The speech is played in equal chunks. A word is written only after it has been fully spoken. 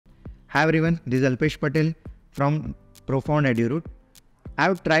Hi everyone, this is Alpesh Patel from Profound Eduroute. I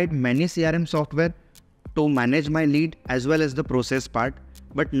have tried many CRM software to manage my lead as well as the process part,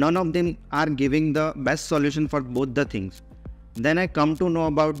 but none of them are giving the best solution for both the things. Then I come to know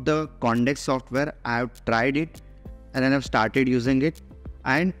about the KONDES software. I have tried it and then I've started using it,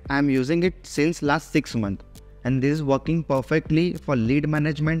 and I'm using it since last 6 months. And this is working perfectly for lead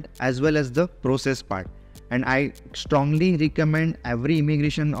management as well as the process part. And I strongly recommend every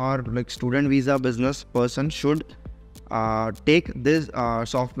immigration or like student visa business person should take this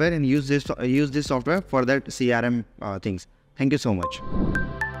software and use this software for that CRM things. Thank you so much.